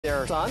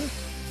their son,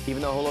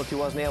 even though Holotu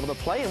wasn't able to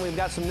play. And we've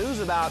got some news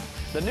about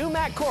the new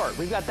Matt Court.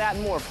 We've got that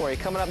and more for you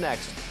coming up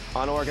next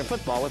on Oregon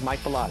Football with Mike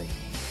Bellotti.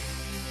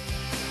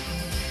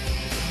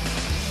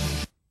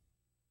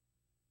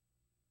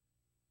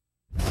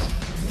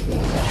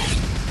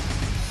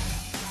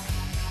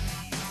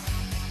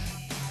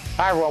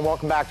 Hi everyone,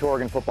 welcome back to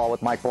Oregon Football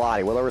with Mike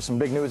Bellotti. Well, there was some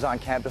big news on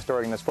campus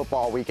during this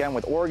football weekend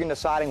with Oregon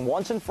deciding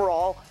once and for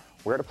all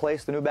where to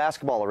place the new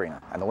basketball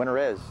arena. And the winner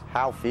is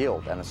Howe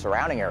Field and the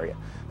surrounding area.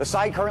 The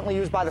site currently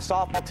used by the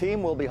softball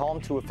team will be home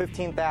to a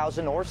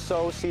 15,000 or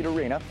so seat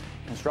arena,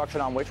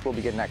 construction on which will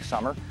begin next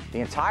summer. The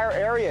entire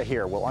area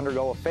here will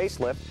undergo a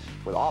facelift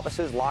with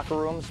offices, locker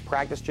rooms,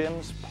 practice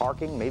gyms,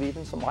 parking, maybe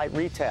even some light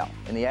retail.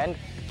 In the end,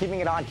 keeping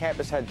it on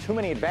campus had too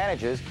many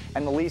advantages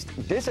and the least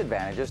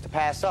disadvantages to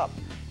pass up.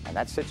 And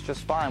that sits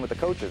just fine with the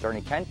coaches,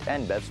 Ernie Kent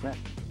and Bev Smith.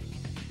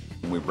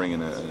 We bring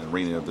in an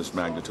arena of this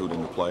magnitude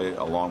into play,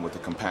 along with the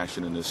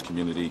compassion in this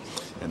community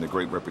and the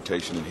great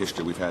reputation and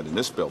history we've had in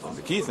this building.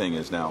 The key thing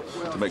is now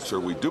to make sure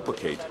we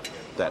duplicate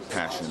that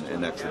passion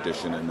and that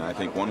tradition, and I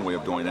think one way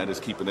of doing that is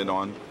keeping it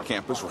on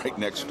campus right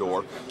next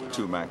door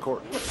to Matt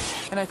Court.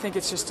 And I think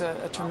it's just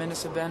a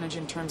tremendous advantage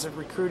in terms of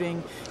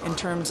recruiting, in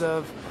terms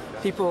of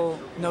people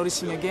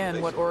noticing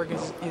again what Oregon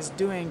is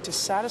doing to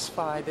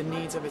satisfy the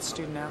needs of its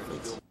student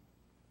athletes.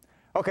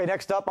 Okay,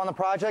 next up on the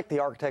project, the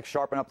architects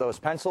sharpen up those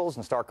pencils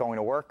and start going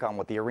to work on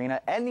what the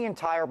arena and the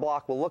entire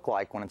block will look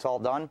like when it's all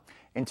done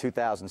in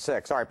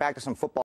 2006. All right, back to some football.